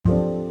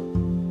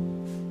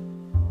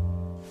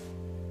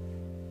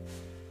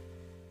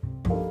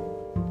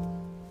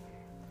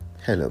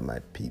Hello, my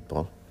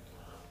people.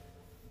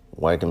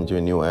 Welcome to a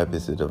new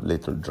episode of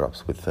Little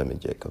Drops with Femi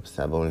Jacobs.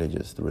 I've only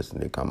just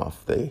recently come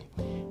off the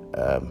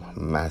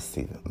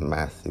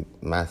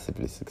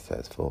massively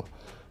successful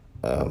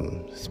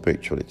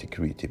Spirituality,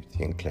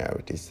 Creativity, and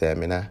Clarity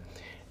seminar.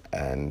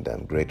 And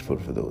I'm grateful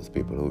for those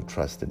people who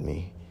trusted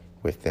me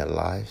with their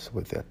lives,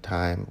 with their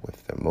time,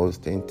 with their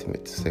most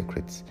intimate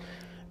secrets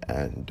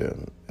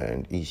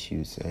and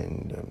issues.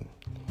 And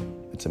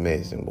it's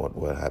amazing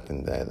what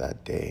happened there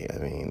that day. I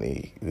mean,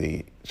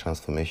 the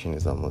transformation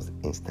is almost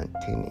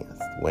instantaneous.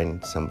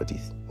 When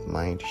somebody's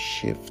mind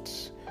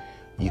shifts,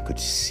 you could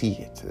see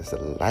it. There's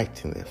a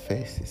light in their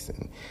faces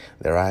and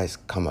their eyes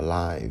come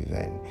alive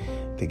and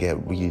they get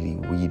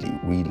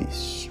really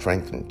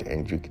strengthened,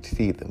 and you could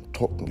see them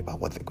talking about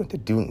what they're going to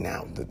do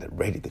now, that they're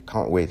ready, they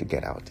can't wait to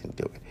get out and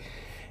do it.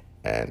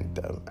 And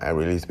I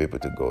released people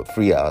to go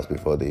 3 hours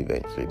before they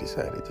eventually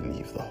decided to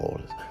leave the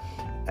halls.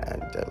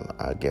 And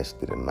our guest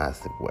did a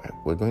massive work.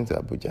 We're going to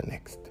Abuja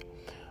next.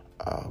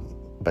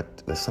 But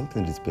there's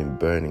something that's been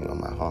burning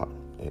on my heart,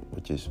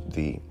 which is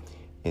the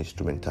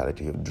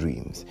instrumentality of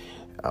dreams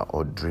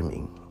or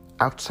dreaming.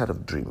 Outside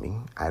of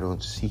dreaming, I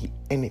don't see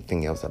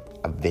anything else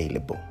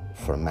available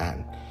for a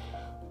man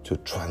to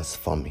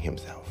transform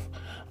himself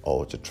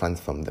or to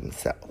transform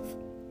themselves.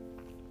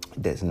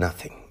 There's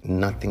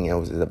nothing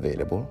else is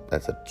available.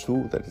 That's a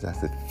tool that is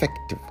as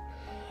effective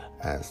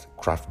as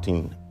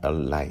crafting a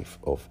life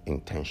of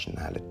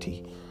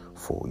intentionality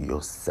for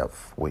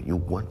yourself, where you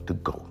want to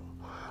go.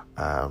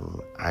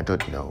 I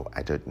don't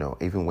know.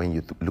 Even when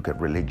you look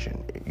at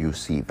religion, you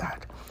see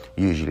that.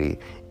 Usually,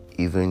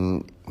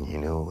 even,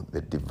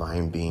 the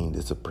divine being,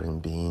 the supreme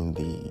being,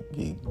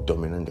 the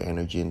dominant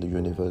energy in the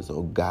universe,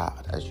 or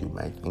God, as you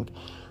might think,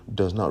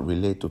 does not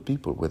relate to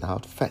people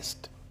without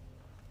first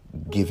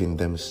giving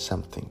them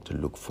something to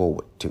look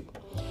forward to.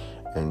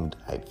 And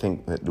I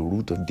think that the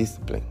root of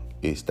discipline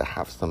is to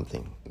have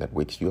something that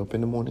wakes you up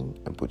in the morning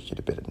and puts you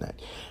to bed at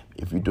night.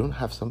 If you don't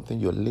have something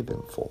you're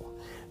living for,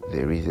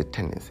 there is a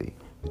tendency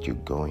that you're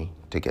going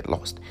to get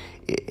lost.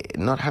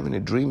 Not having a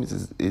dream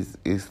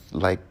is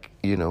like,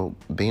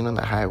 being on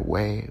the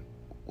highway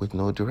with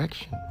no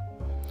direction.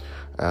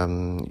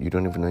 You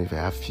don't even know if you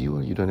have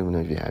fuel. You don't even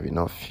know if you have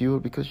enough fuel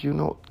because you're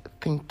not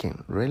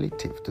thinking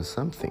relative to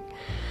something.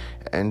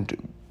 And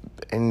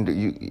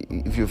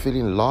if you're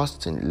feeling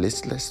lost and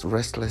listless,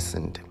 restless,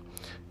 and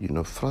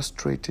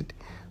frustrated,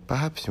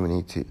 perhaps you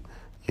need to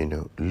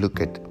look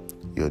at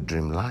your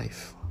dream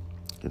life.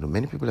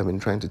 Many people have been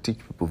trying to teach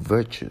people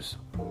virtues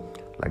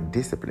like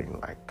discipline,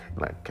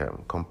 like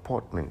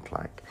comportment,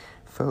 like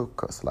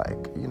focus,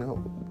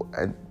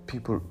 and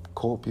people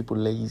call people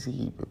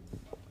lazy.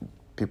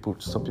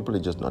 Some people are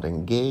just not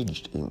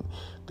engaged in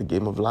the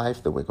game of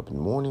life. They wake up in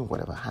the morning,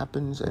 whatever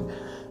happens,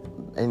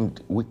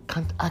 and we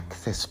can't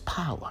access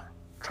power,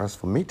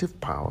 transformative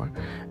power,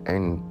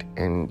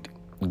 and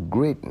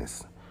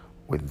greatness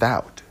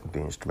without the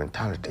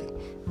instrumentality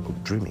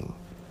of dreaming.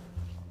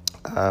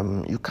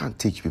 You can't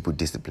teach people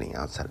discipline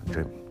outside of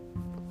dreaming.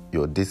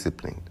 You're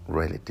disciplined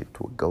relative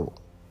to a goal.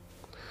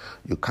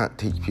 You can't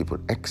teach people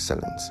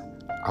excellence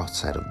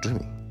outside of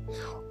dreaming.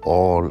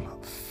 All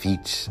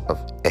feats of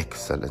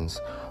excellence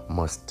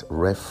must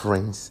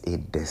reference a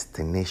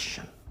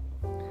destination.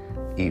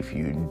 If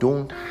you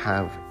don't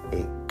have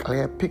a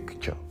clear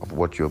picture of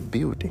what you're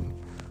building,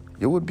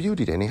 you will build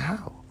it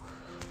anyhow.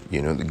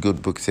 The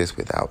good book says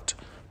without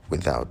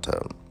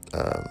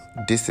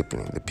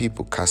discipline, the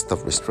people cast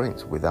off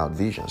restraints. Without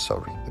vision,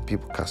 the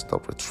people cast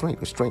off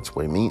restraints.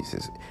 What it means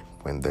is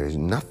when there is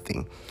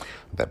nothing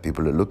that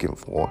people are looking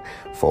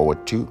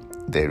forward to,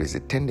 there is a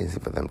tendency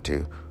for them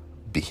to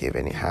behave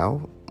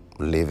anyhow,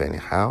 live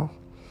anyhow,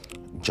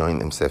 join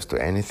themselves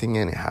to anything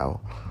anyhow,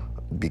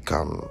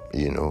 become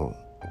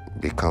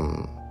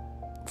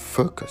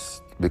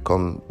focused,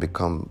 become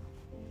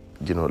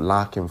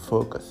lacking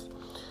focus.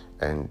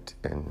 And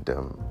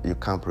you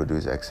can't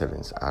produce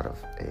excellence out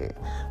of a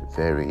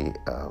very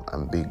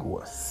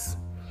ambiguous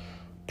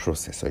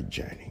process or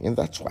journey. And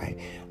that's why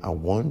I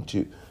want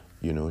to,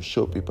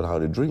 show people how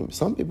to dream.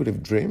 Some people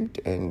have dreamed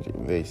and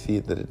they see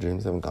that the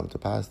dreams haven't come to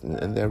pass,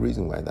 and there are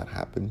reasons why that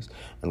happens,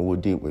 and we'll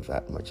deal with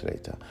that much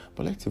later.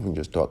 But let's even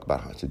just talk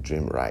about how to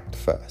dream right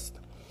first.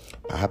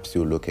 Perhaps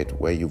you'll look at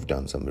where you've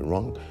done something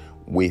wrong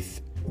with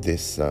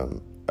this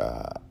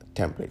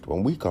template.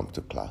 When we come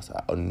to class,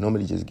 I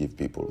normally just give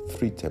people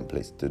 3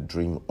 templates to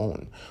dream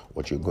on: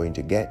 what you're going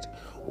to get,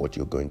 what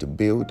you're going to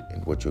build,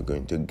 and what you're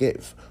going to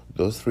give.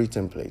 Those 3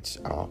 templates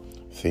are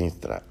things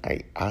that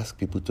I ask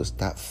people to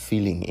start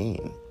filling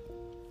in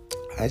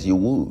as you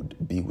would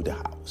build a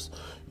house.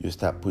 You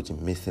start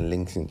putting missing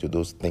links into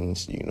those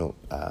things,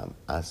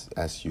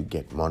 as you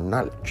get more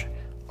knowledge.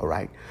 All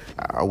right,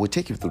 I will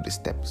take you through the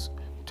steps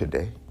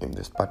today in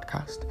this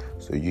podcast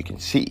so you can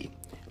see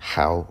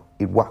how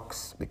it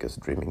works, because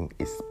dreaming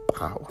is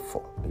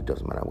powerful. It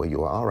doesn't matter where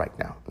you are right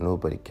now.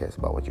 Nobody cares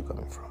about what you're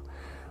coming from.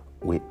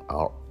 we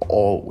are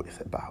always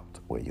about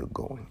where you're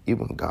going.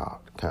 Even God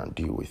can't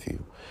deal with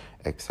you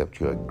except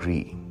you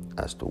agree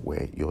as to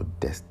where your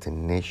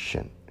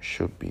destination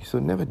should be. So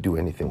never do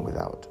anything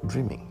without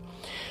dreaming.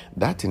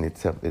 That in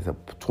itself is a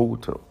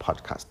total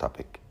podcast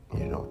topic,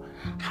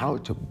 how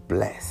to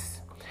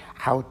bless,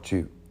 how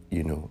to,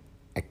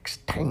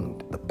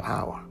 extend the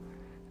power,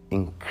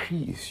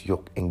 increase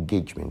your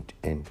engagement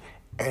and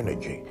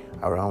energy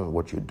around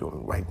what you're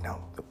doing right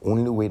now. The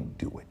only way to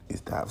do it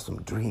is to have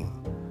some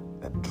dream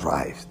that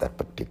drives that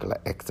particular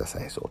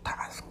exercise or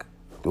task.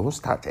 Don't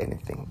start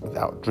anything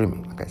without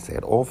dreaming. Like I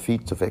said, all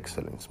feats of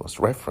excellence must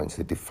reference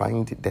a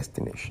defined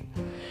destination.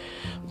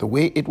 The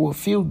way it will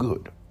feel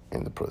good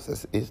in the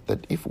process is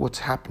that if what's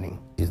happening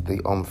is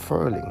the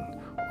unfurling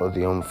or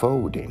the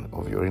unfolding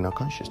of your inner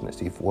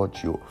consciousness, if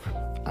what you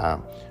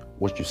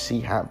see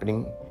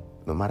happening,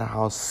 no matter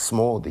how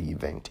small the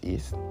event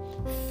is,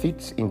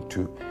 fits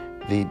into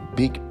the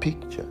big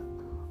picture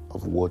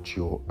of what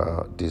your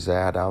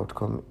desired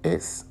outcome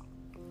is.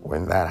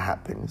 When that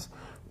happens,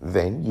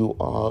 then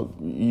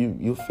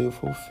you feel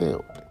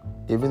fulfilled.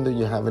 Even though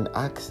you haven't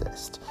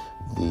accessed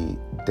the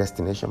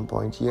destination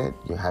point yet,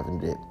 you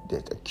haven't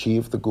yet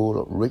achieved the goal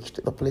or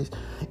reached the place,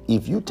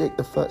 if you take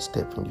the first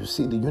step and you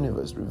see the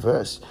universe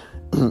reverse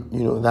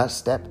that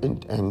step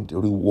and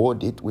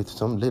reward it with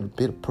some little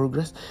bit of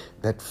progress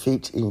that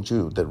fits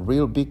into the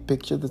real big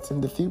picture that's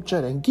in the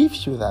future and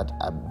gives you that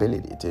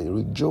ability to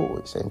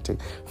rejoice and to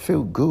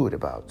feel good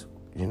about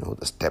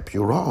the step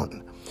you're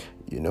on.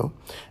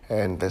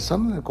 And there's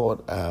something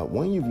called,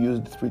 when you've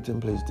used the 3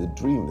 templates to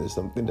dream, there's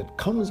something that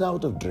comes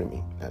out of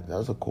dreaming. That's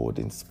also called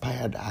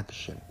inspired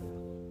action.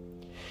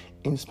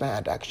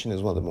 Inspired action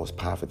is one of the most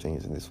powerful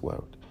things in this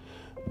world.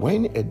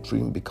 When a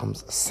dream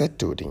becomes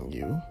settled in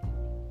you,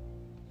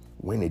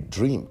 when a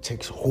dream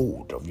takes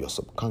hold of your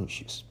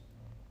subconscious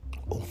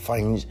or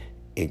finds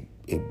a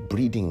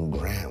breeding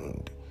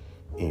ground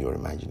in your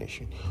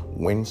imagination,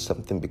 when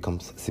something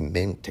becomes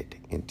cemented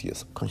into your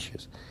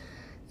subconscious,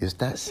 you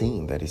start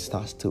seeing that it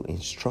starts to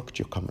instruct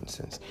your common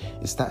sense.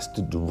 It starts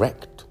to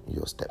direct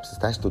your steps. It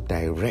starts to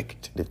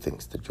direct the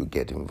things that you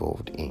get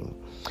involved in.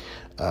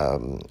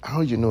 How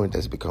you know it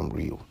has become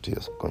real to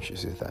your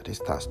subconscious is that it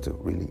starts to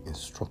really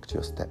instruct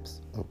your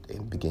steps.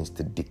 It begins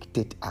to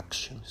dictate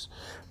actions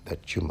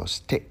that you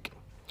must take.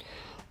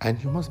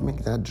 And you must make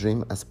that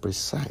dream as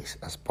precise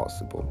as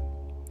possible.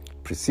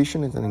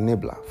 Precision is an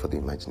enabler for the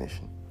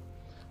imagination.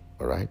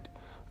 All right?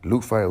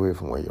 Look far away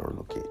from where you're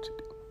located.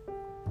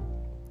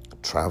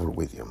 Travel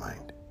with your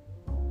mind.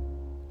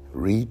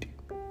 Read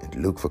and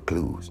look for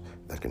clues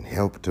that can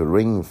help to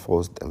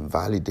reinforce and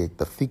validate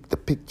the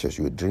pictures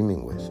you're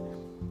dreaming with.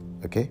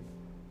 Okay?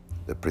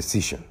 The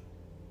precision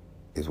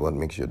is what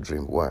makes your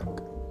dream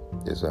work.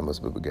 That's why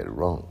most people get it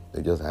wrong.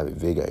 They just have a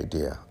vague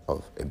idea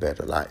of a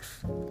better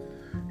life.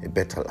 A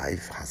better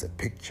life has a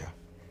picture.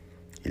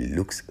 It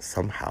looks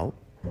somehow.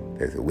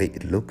 There's a way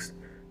it looks.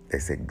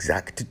 There's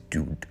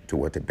exactitude to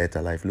what a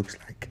better life looks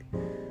like.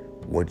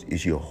 What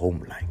is your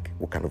home like?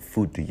 What kind of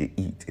food do you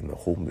eat in the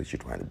home that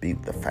you're trying to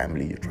build, the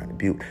family you're trying to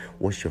build?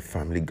 What's your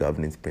family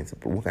governance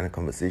principle? What kind of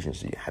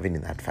conversations are you having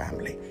in that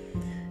family?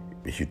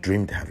 If you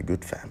dream to have a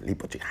good family,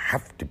 but you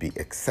have to be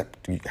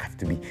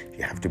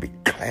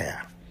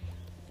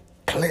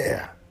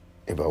clear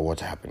about what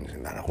happens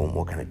in that home.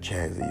 What kind of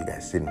chairs are you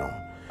guys sitting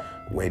on?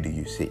 Where do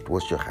you sit?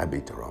 What's your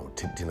habit around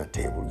dinner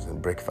tables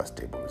and breakfast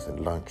tables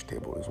and lunch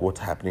tables? What's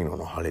happening on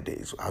the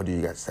holidays? How do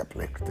you guys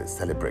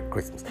celebrate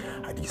Christmas?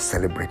 How do you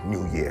celebrate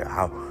New Year?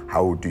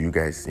 How do you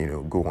guys,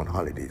 go on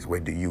holidays? Where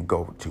do you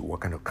go to?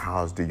 What kind of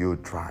cars do you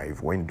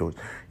drive? When does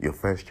your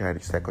first child,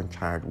 your second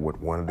child, what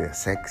one of their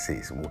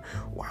sexes?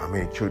 How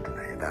many children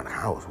are in that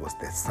house? What's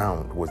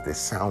the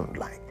sound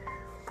like?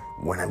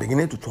 When I'm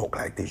beginning to talk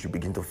like this, you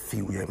begin to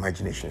feel your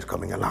imagination is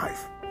coming alive.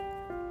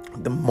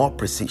 The more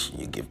precision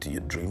you give to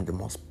your dream, the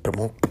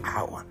more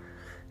power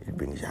it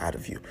brings out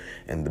of you.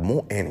 And the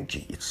more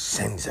energy it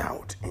sends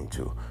out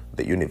into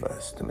the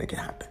universe to make it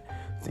happen.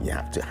 So you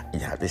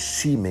have to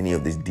see many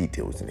of these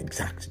details in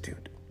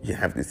exactitude. You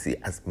have to see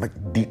as much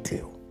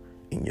detail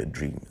in your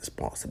dream as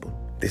possible.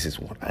 This is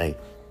what I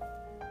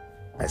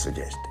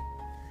suggest.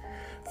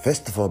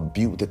 First of all,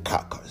 build the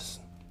carcass.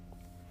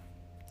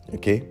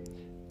 Okay?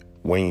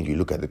 When you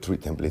look at the 3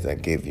 templates I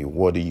gave you,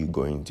 what are you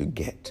going to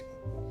get?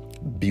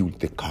 Build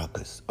the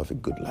carcass of a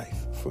good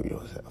life for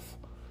yourself.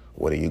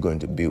 What are you going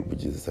to build,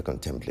 which is the second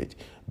template?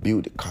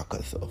 Build the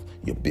carcass of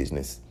your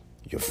business,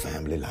 your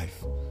family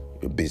life,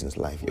 your business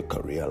life, your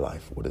career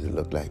life. What does it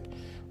look like?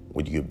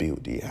 What do you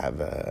build? Do you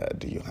have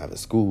a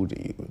school?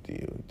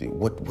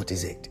 What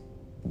is it?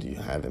 Do you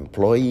have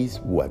employees?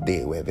 Who are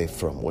they? Where are they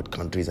from? What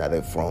countries are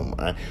they from?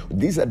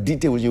 These are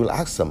details you will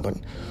ask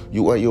someone.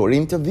 You're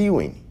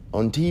interviewing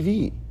on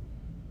TV.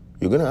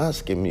 You're going to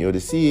ask him, you're the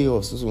CEO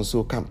of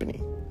so-and-so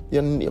company.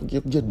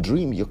 Your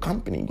dream, your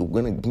company,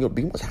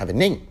 you must have a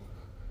name.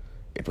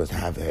 It must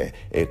have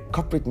a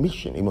corporate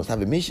mission. It must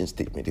have a mission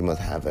statement. It must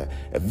have a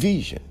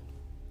vision.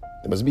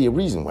 There must be a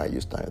reason why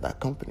you started that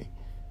company.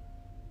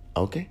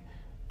 Okay?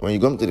 When you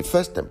come to the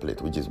first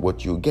template, which is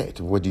what you get,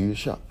 what do you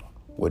shop?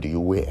 What do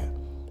you wear?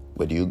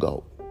 Where do you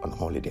go on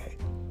holiday?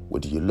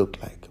 What do you look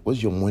like?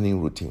 What's your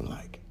morning routine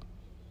like?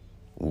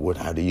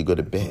 How do you go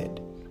to bed?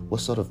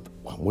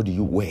 What do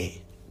you wear?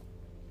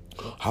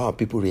 How are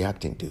people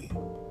reacting to you?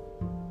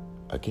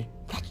 Okay,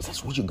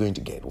 that's what you're going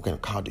to get. What kind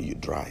of car do you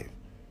drive?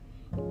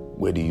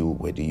 Where do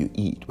you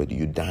eat? Where do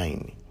you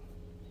dine?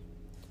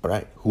 All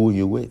right, who are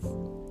you with?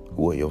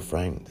 Who are your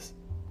friends?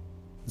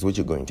 That's what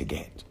you're going to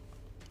get.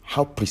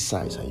 How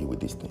precise are you with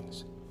these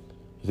things?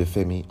 You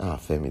say,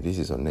 Femi, this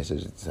is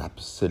unnecessary. It's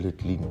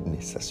absolutely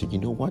necessary. You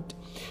know what?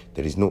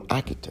 There is no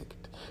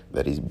architect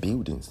that is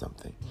building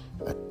something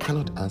that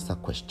cannot answer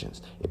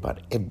questions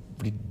about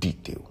every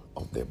detail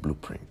of their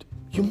blueprint.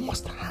 You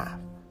must have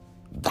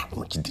that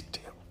much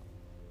detail.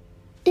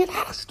 It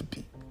has to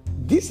be.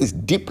 This is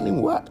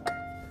deepening work.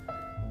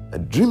 A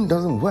dream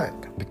doesn't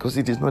work because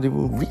it is not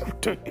even real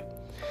to you.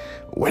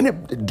 When a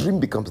dream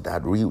becomes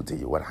that real to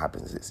you, what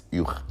happens is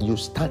you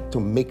start to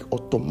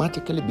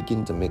automatically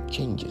begin to make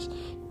changes,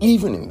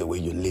 even in the way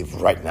you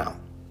live right now.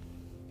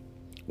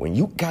 When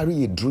you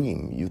carry a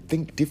dream, you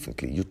think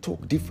differently, you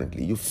talk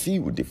differently, you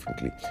feel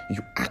differently,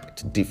 you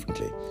act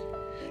differently.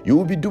 You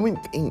will be doing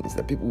things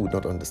that people will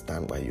not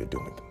understand why you're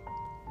doing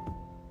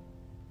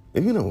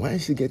them. Why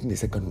is he getting a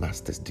second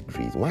master's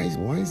degree?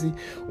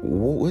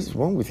 What's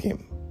wrong with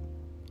him?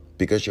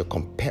 Because you're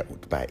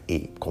compelled by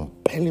a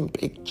compelling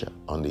picture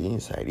on the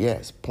inside.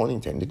 Yes, pun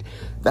intended.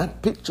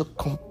 That picture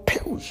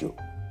compels you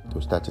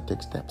to start to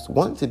take steps.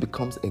 Once it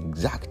becomes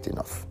exact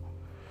enough.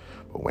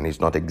 But when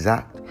it's not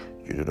exact,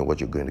 you don't know what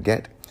you're going to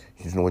get.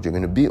 You don't know what you're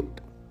going to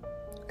build.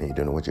 And you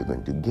don't know what you're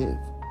going to give.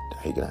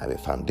 Are you going to have a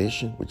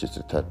foundation, which is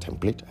the third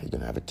template? Are you going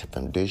to have a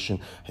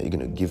foundation? Are you going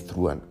to give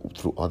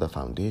through other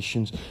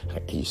foundations?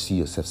 You see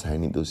yourself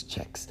signing those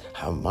checks.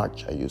 How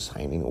much are you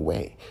signing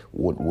away?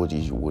 What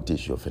is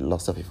your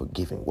philosophy for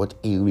giving? What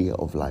area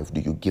of life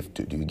do you give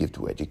to? Do you give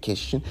to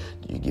education?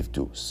 Do you give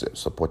to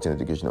supporting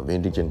education of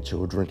indigent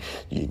children?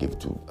 Do you give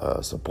to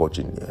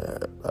supporting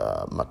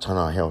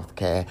maternal health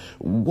care?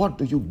 What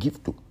do you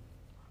give to?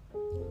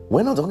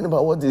 We're not talking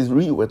about what is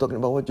real. We're talking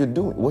about what you're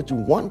doing, what you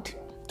want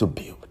to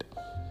build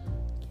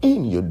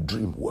in your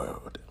dream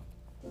world.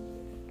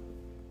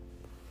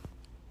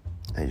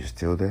 Are you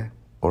still there,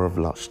 or have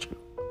lost you?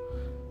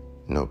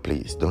 No,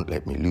 please, don't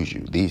let me lose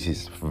you. This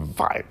is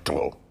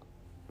vital.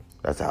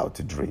 That's how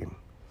to dream.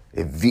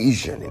 A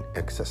vision in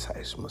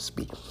exercise must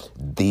be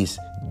this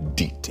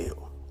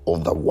detail.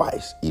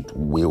 Otherwise, it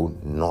will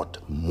not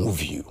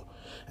move you.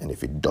 And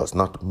if it does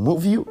not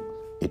move you,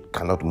 it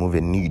cannot move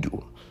a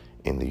needle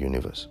in the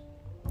universe.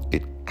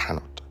 It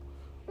cannot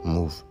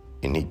move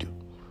a needle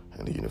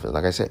in the universe.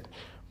 Like I said,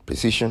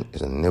 precision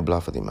is an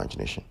enabler for the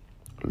imagination.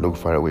 Look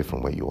far away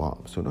from where you are.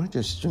 So don't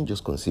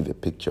just conceive a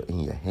picture in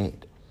your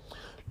head.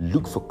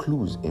 Look for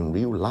clues in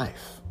real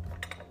life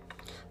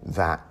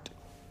that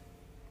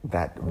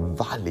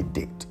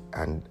validate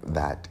and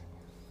that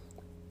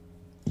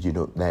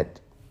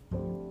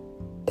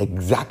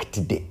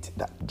exact date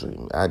that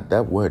dream.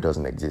 That word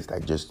doesn't exist.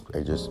 It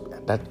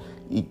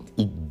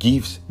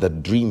gives the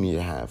dream you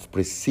have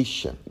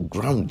precision,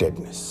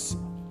 groundedness.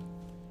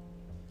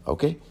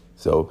 Okay?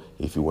 So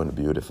if you want to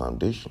build a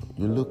foundation,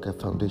 you look at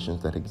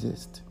foundations that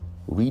exist.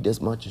 Read as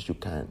much as you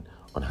can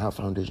on how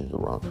foundations are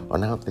run,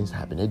 on how things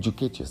happen.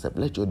 Educate yourself.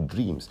 Let your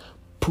dreams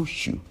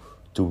push you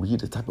to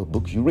read the type of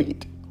books you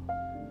read.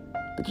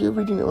 Because you're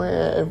reading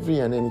every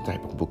and any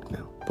type of book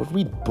now. But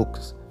read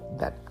books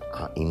that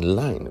are in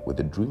line with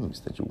the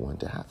dreams that you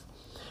want to have.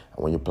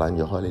 And when you plan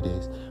your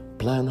holidays,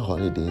 plan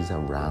holidays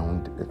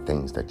around the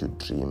things that you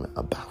dream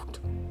about.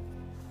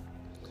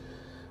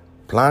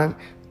 Plan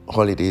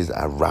holidays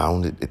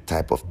around the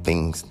type of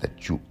things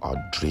that you are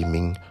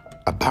dreaming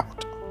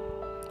about.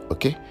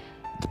 Okay?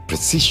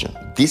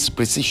 This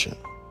precision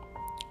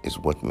is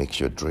what makes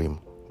your dream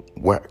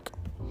work.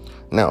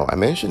 Now, I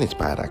mentioned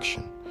inspired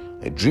action.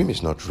 A dream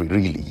is not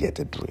really yet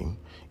a dream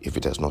if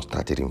it has not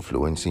started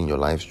influencing your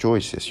life's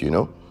choices,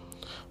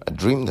 A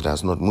dream that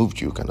has not moved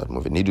you cannot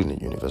move a needle in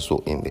the universe.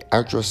 So in the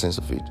actual sense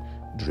of it,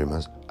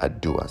 dreamers are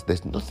doers.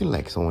 There's nothing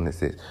like someone that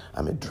says,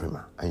 I'm a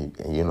dreamer, and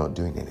you're not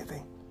doing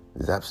anything.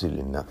 There's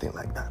absolutely nothing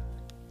like that.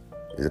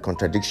 It's a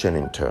contradiction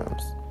in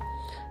terms.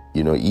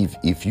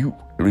 If you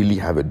really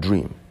have a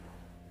dream,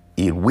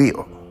 it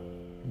will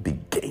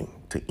begin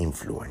to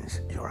influence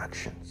your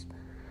actions.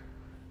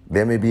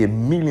 There may be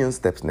 1,000,000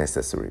 steps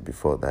necessary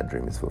before that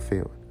dream is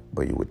fulfilled,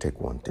 but you will take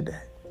one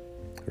today.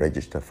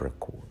 Register for a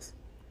course.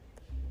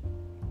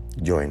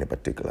 Join a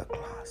particular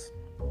class.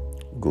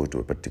 Go to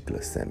a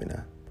particular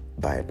seminar.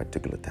 Buy a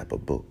particular type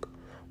of book.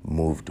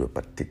 Move to a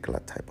particular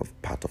type of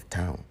part of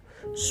town.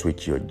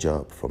 Switch your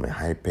job from a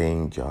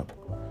high-paying job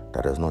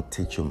that does not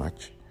teach you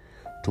much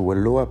to a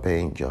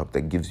lower-paying job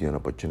that gives you an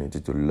opportunity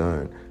to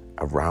learn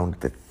around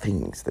the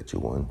things that you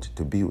want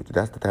to build.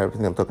 That's the type of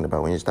thing I'm talking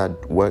about. When you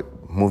start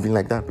moving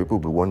like that, people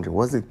will be wondering,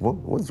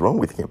 what's wrong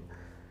with him?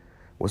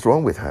 What's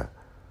wrong with her?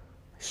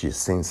 She's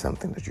seeing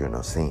something that you're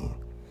not seeing.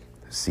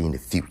 Seeing the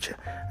future,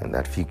 and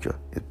that future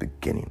is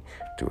beginning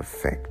to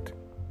affect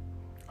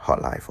her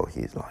life or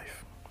his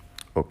life.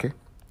 Okay?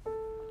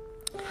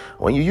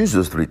 When you use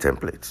those 3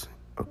 templates,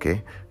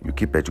 okay, you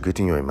keep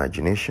educating your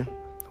imagination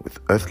with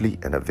earthly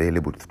and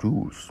available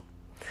tools.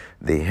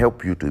 They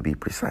help you to be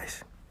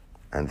precise,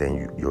 and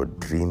then your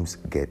dreams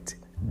get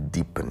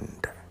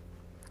deepened,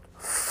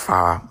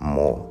 far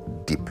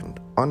more deepened.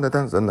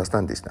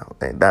 Understand this now,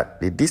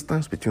 that the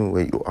distance between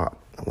where you are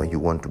and where you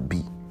want to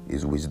be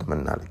is wisdom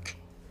and knowledge.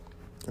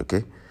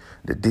 Okay?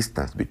 The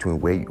distance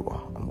between where you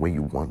are and where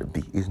you want to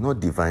be is not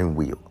divine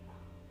will.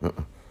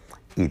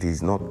 It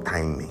is not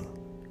timing,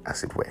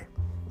 as it were.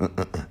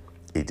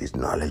 It is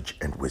knowledge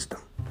and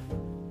wisdom.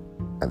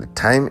 And the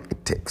time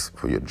it takes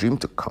for your dream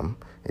to come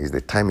is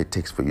the time it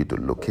takes for you to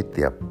locate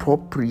the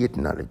appropriate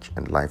knowledge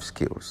and life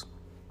skills.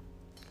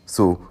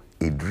 So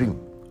a dream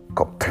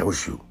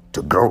compels you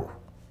to grow.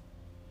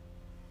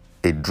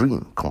 A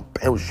dream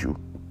compels you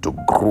to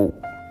grow.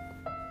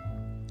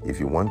 If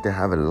you want to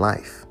have a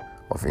life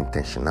of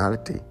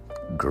intentionality,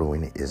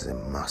 growing is a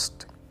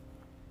must.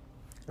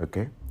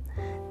 Okay?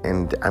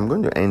 And I'm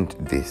going to end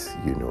this,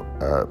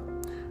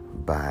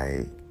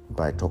 by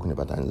talking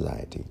about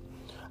anxiety.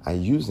 I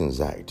use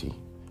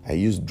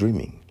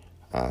dreaming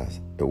as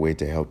a way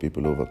to help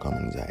people overcome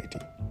anxiety.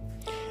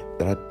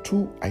 There are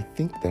two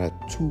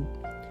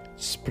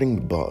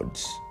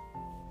springboards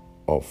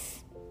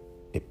of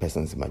a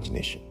person's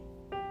imagination.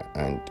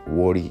 And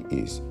worry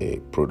is a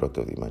product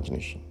of the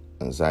imagination.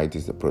 Anxiety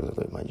is the product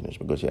of the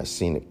imagination, because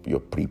you're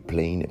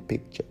pre-playing a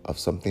picture of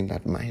something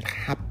that might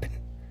happen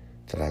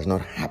that has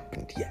not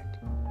happened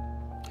yet.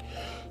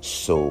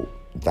 So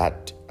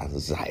that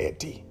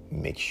anxiety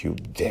makes you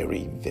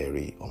very,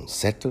 very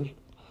unsettled,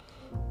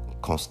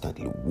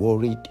 constantly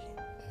worried,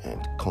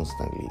 and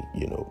constantly,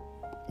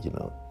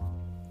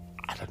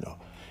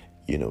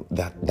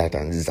 that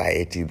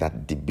anxiety,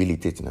 that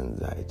debilitating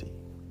anxiety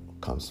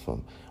comes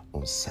from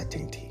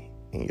uncertainty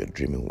in your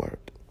dreaming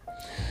world.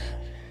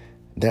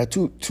 There are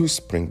two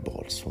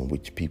springboards from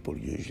which people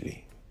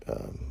usually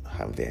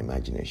have their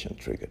imagination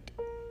triggered.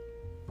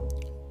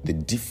 The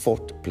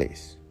default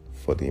place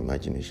for the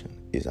imagination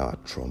is our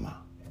trauma.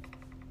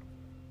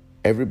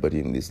 Everybody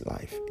in this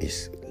life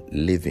is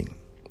living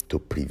to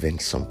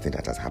prevent something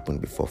that has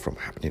happened before from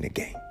happening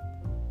again.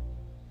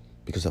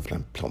 Because of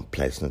an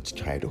unpleasant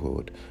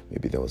childhood,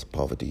 maybe there was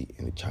poverty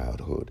in the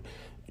childhood,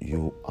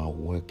 you are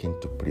working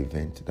to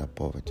prevent that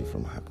poverty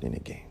from happening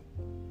again.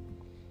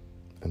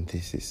 And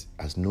this is,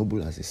 as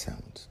noble as it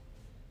sounds,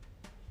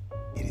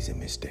 it is a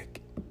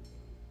mistake.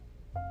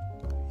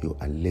 You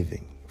are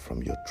living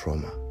from your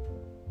trauma.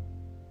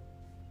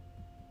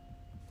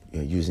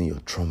 You're using your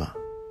trauma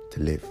to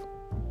live.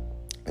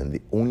 And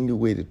the only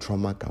way the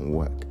trauma can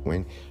work,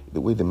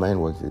 the way the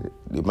mind works,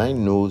 the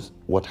mind knows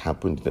what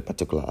happened in a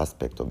particular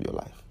aspect of your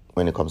life.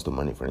 When it comes to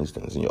money, for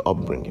instance, in your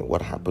upbringing,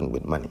 what happened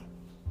with money?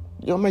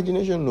 Your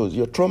imagination knows,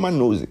 your trauma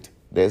knows it.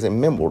 There's a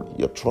memory.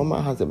 Your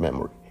trauma has a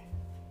memory.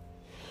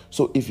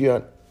 So if you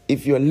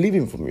are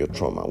living from your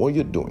trauma, what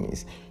you're doing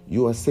is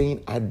you are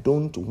saying, I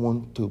don't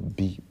want to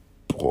be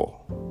poor.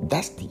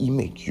 That's the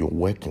image you're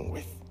working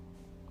with.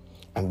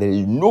 And there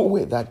is no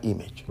way that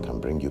image can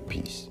bring you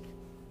peace,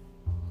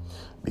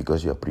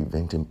 because you are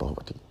preventing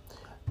poverty.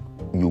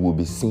 You will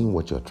be seeing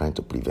what you're trying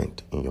to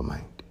prevent in your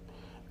mind.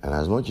 And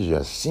as much as you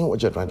are seeing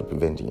what you're trying to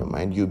prevent in your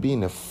mind, you'll be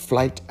in a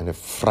flight and a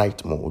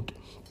fright mode,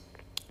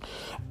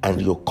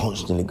 and you're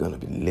constantly going to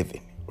be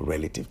living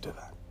relative to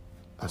that.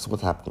 That's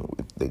what's happening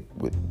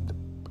with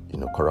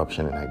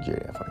corruption in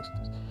Nigeria, for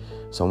instance.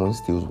 Someone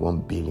steals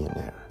 1 billion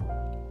naira.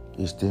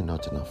 It's still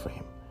not enough for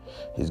him.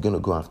 He's going to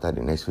go after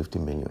the next 50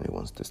 million he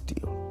wants to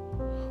steal.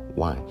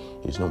 Why?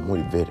 He's not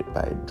motivated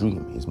by a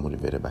dream. He's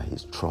motivated by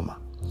his trauma.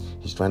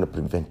 He's trying to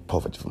prevent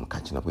poverty from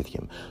catching up with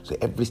him. So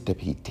every step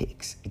he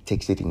takes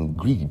it in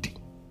greed,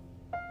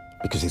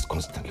 because he's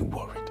constantly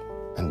worried.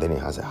 And then he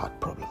has heart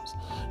problems.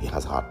 He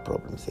had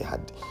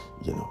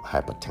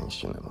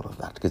hypertension and all of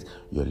that, because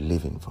you're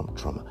living from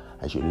trauma.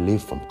 As you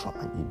live from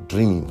trauma, you're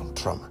dreaming from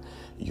trauma,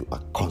 you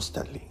are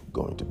constantly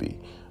going to be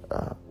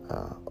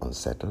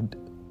unsettled.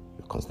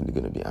 You're constantly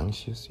going to be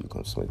anxious. You're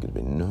constantly going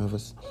to be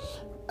nervous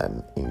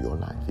in your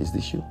life. Is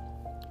this you?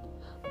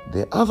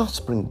 The other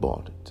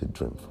springboard to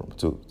dream from,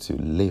 to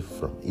live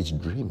from, is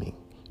dreaming.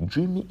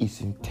 Dreaming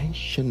is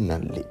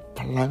intentionally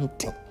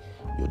planting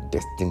your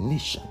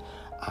destination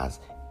as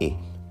a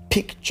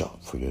picture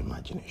for your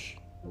imagination.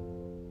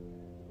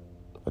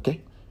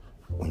 Okay?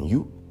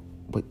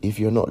 But if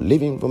you're not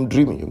living from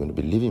dreaming, you're going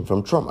to be living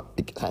from trauma.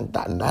 And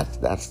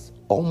that's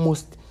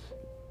almost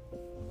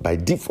by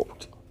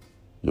default.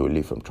 You will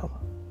live from trauma.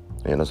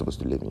 And you're not supposed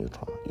to live in your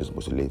trauma. You're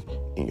supposed to live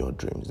in your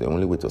dreams. The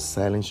only way to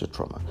silence your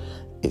trauma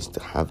is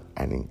to have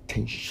an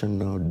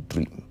intentional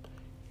dream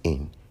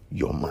in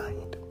your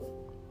mind.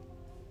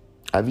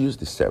 I've used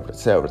this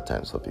several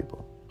times for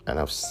people, and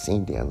I've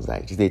seen the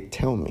anxiety. They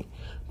tell me,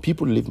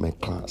 people leave my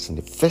class, and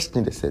the first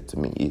thing they said to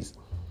me is,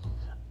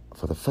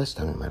 for the first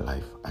time in my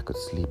life, I could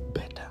sleep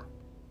better.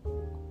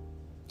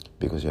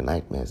 Because your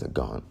nightmares are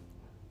gone.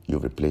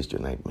 You've replaced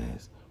your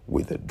nightmares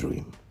with a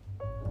dream.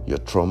 Your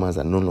traumas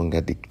are no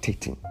longer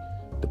dictating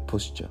the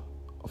posture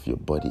of your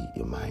body,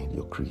 your mind,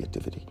 your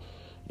creativity.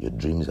 Your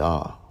dreams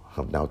are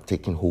have now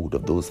taken hold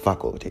of those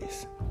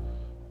faculties,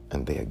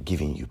 and they are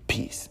giving you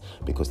peace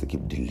because they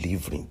keep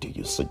delivering to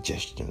you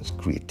suggestions,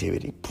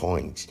 creativity,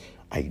 points,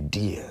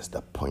 ideas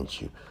that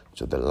point you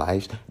to the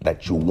lives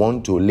that you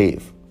want to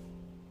live,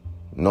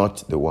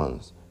 not the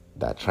ones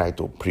that try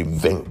to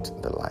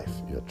prevent the life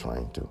you're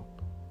trying to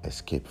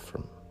escape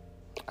from.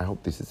 I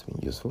hope this has been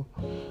useful.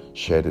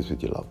 Share this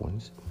with your loved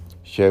ones.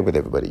 Share it with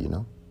everybody you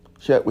know.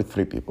 Share it with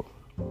 3 people.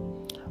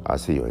 I'll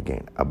see you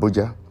again.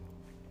 Abuja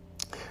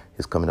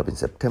is coming up in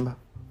September.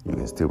 You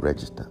can still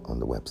register on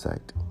the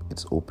website.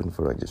 It's open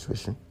for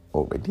registration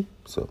already.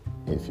 So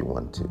if you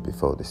want to,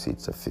 before the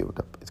seats are filled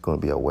up, it's going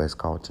to be a West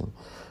Scouting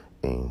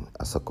in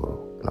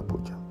Asokoro in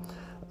Abuja.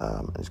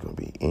 It's going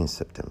to be in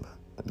September.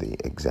 The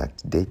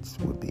exact dates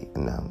will be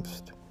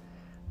announced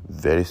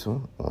very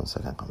soon once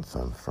I can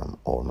confirm from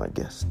all my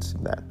guests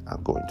that are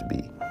going to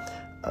be,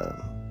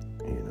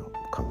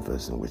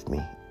 conversing with me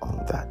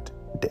on that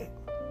day.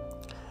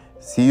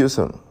 See you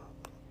soon.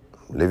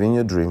 Living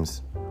your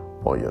dreams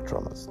or your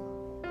traumas.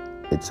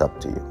 It's up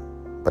to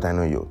you. But I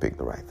know you'll pick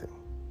the right thing.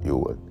 You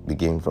will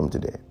begin from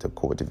today to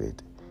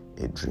cultivate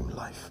a dream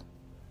life.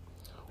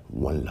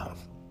 One love.